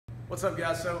What's up,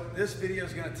 guys? So this video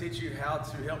is going to teach you how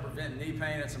to help prevent knee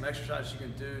pain and some exercises you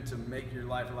can do to make your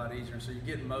life a lot easier, so you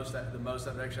get the most out of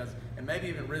the exercise, and maybe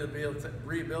even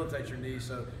rehabilitate your knees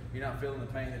so you're not feeling the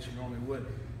pain that you normally would.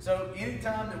 So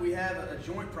anytime that we have a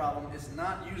joint problem, it's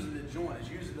not usually the joint, it's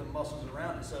usually the muscles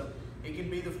around it. So it can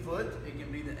be the foot, it can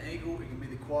be the ankle, it can be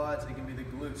the quads, it can be the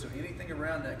glutes. So anything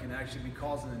around that can actually be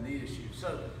causing a knee issue.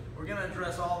 So we're going to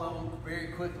address all of them very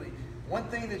quickly. One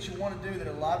thing that you want to do that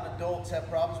a lot of adults have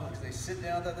problems with is they sit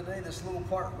down the other day, this little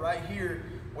part right here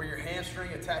where your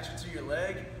hamstring attaches to your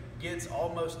leg gets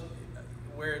almost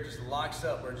where it just locks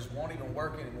up, where it just won't even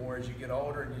work anymore as you get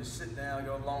older and you just sit down,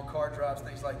 go on long car drives,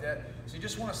 things like that. So you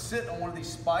just want to sit on one of these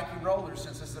spiky rollers,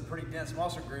 since this is a pretty dense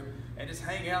muscle group, and just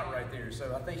hang out right there.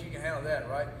 So I think you can handle that,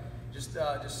 right? Just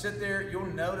sit there. You'll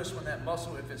notice when that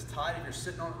muscle, if it's tight, if you're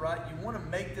sitting on it right, you want to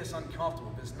make this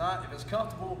uncomfortable. If it's not, if it's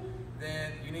comfortable,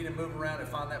 then you need to move around and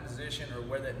find that position or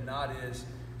where that knot is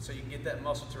so you can get that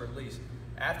muscle to release.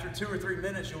 After 2 or 3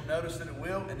 minutes, you'll notice that it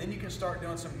will, and then you can start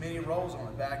doing some mini rolls on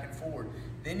it back and forward.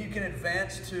 Then you can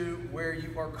advance to where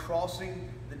you are crossing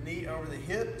the knee over the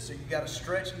hip, so you got to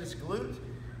stretch in this glute,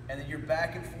 and then you're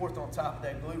back and forth on top of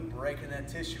that glute, breaking that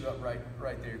tissue up right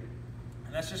there.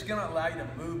 And that's just going to allow you to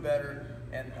move better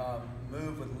and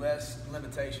move with less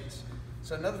limitations.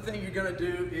 So another thing you're going to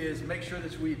do is make sure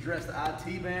that we address the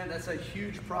IT band. That's a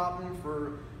huge problem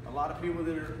for a lot of people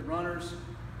that are runners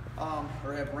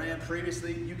or have ran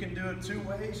previously. You can do it 2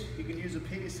 ways. You can use a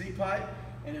PVC pipe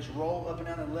and just roll up and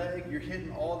down the leg. You're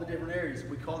hitting all the different areas.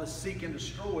 We call this seek and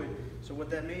destroy. So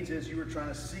what that means is you were trying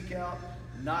to seek out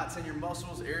knots in your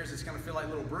muscles, areas that's going to feel like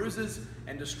little bruises,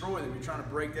 and destroy them. You're trying to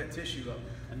break that tissue up.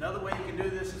 Another way you can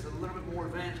do this is a little bit more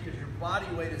advanced because your body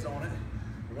weight is on it.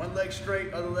 One leg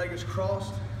straight, other leg is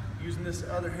crossed, using this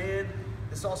other hand.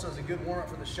 This also is a good warm-up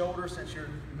for the shoulder since you're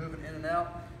moving in and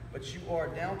out. But you are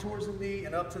down towards the knee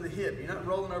and up to the hip. You're not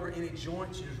rolling over any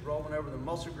joints, you're just rolling over the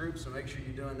muscle group, so make sure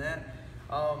you're doing that.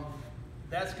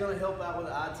 That's going to help out with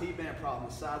the IT band problem,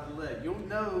 the side of the leg. You'll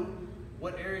know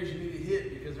what areas you need to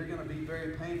hit because they're going to be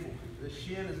very painful. The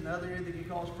shin is another area that can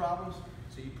cause problems.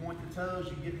 So you point the toes,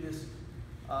 you get in this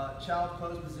child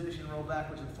pose position, roll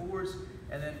backwards and forwards,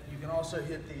 and then you can also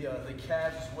hit the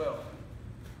calves as well.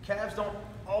 Calves don't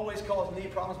always cause knee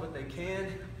problems, but they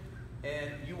can.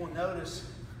 And you will notice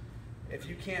if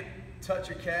you can't touch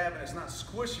your calf and it's not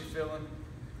squishy feeling,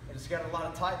 and it's got a lot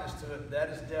of tightness to it, that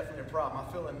is definitely a problem.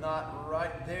 I feel a knot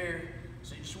right there.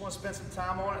 So you just want to spend some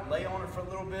time on it, lay on it for a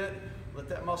little bit, let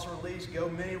that muscle release, go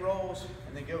mini rolls,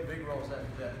 and then go big rolls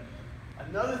after that.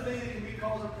 Another thing that can be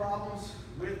causing problems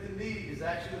with the knee is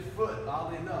actually the foot,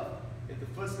 oddly enough. If the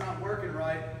foot's not working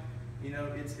right, you know,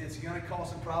 it's going to cause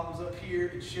some problems up here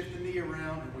and shift the knee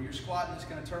around, and when you're squatting, it's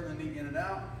going to turn the knee in and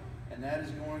out, and that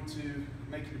is going to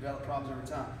make you develop problems over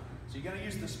time. So you're going to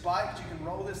use the spikes. You can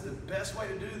roll this. The best way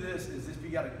to do this is if you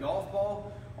got a golf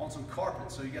ball on some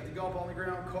carpet. So you got the golf ball on the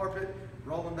ground, carpet,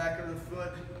 rolling back over the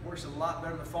foot. It works a lot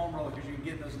better than the foam roller because you can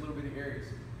get in those little bitty areas.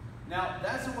 Now,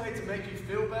 that's a way to make you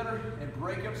feel better and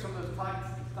break up some of those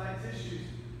tight tissues.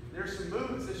 There's some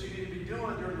movements that you need to be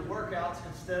doing during the workouts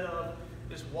instead of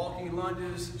just walking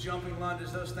lunges, jumping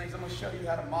lunges, those things. I'm going to show you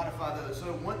how to modify those. So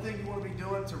one thing you want to be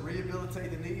doing to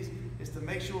rehabilitate the knees is to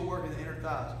make sure we're working the inner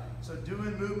thighs. So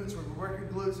doing movements where we're working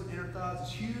glutes and inner thighs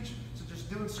is huge. So just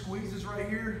doing squeezes right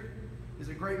here is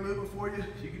a great movement for you.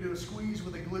 You can do a squeeze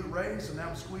with a glute raise. So now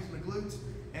I'm squeezing the glutes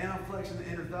and I'm flexing the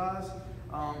inner thighs.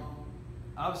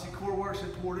 Obviously core work's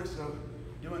important, so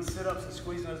doing sit-ups and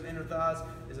squeezing those inner thighs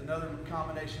is another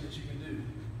combination that you can do.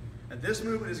 And this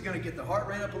movement is going to get the heart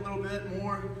rate up a little bit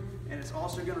more, and it's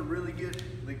also going to really get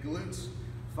the glutes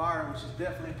firing, which is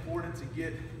definitely important to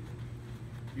get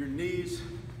your knees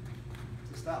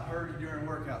to stop hurting during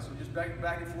workouts. So just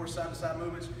back and forth, side-to-side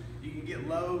movements. You can get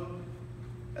low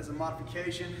as a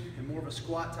modification and more of a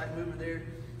squat type movement there.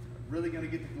 Really going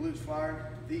to get the glutes fired.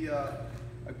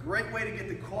 A great way to get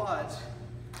the quads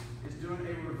is doing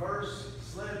a reverse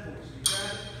sled pull. So you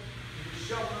grab it, you just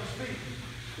shuffle those feet.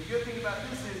 The good thing about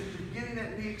this is you're getting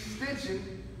that knee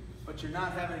extension, but you're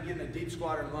not having to get in a deep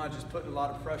squat or lunge. It's putting a lot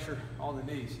of pressure on the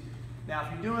knees. Now,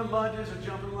 if you're doing lunges or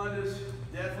jumping lunges,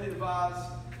 definitely advise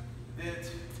that,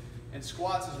 and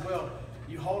squats as well,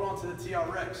 you hold on to the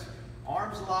TRX.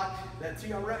 Arms locked. That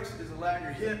TRX is allowing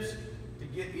your hips to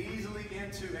get easily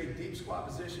into a deep squat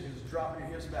position. You're just dropping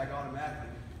your hips back automatically.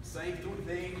 Same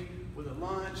thing with a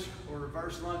lunge or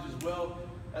reverse lunge as well.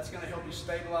 That's going to help you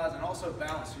stabilize and also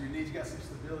balance, so your knees got some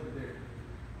stability there.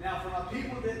 Now, for my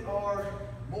people that are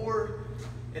more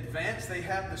advanced, they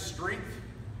have the strength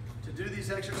to do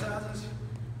these exercises,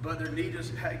 but their knee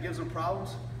just gives them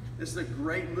problems. This is a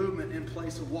great movement in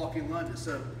place of walking lunges.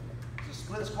 So So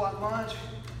split squat lunge,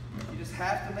 you just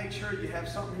have to make sure you have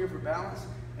something here for balance,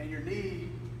 and your knee,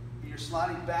 you're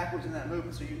sliding backwards in that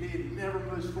movement, so your knee never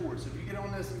moves forward. So if you get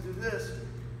on this and do this,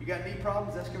 you got knee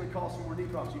problems, that's going to cause some more knee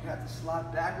problems. You have to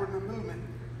slide backward in the movement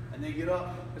and then get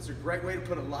up. It's a great way to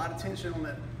put a lot of tension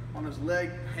on those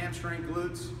leg, hamstring,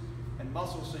 glutes, and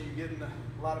muscles, so you're getting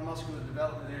a lot of muscular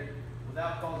development there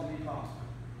without causing knee problems.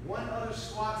 One other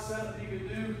squat setup you can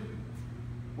do,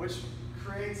 which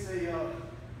creates a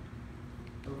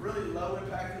really low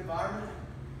impact environment,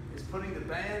 is putting the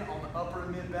band on the upper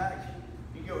and mid back.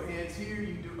 You can go hands here,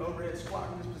 you can do overhead squat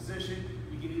in this position.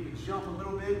 You can even jump a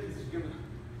little bit because it's going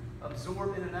to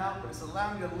absorb in and out, but it's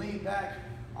allowing you to lean back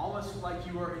almost like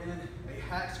you are in a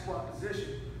hack squat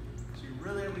position. So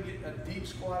you're really able to get a deep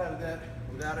squat out of that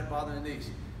without it bothering the knees.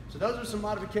 So those are some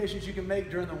modifications you can make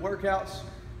during the workouts.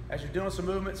 As you're doing some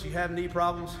movements, you have knee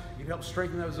problems, you help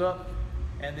strengthen those up.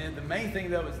 And then the main thing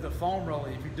though is the foam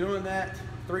rolling. If you're doing that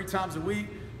 3 times a week,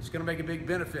 it's going to make a big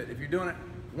benefit. If you're doing it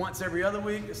once every other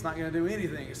week, it's not going to do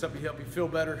anything except help you feel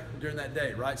better during that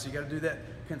day, right? So you got to do that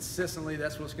consistently.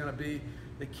 That's what's going to be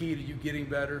the key to you getting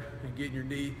better and getting your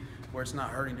knee where it's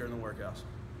not hurting during the workouts.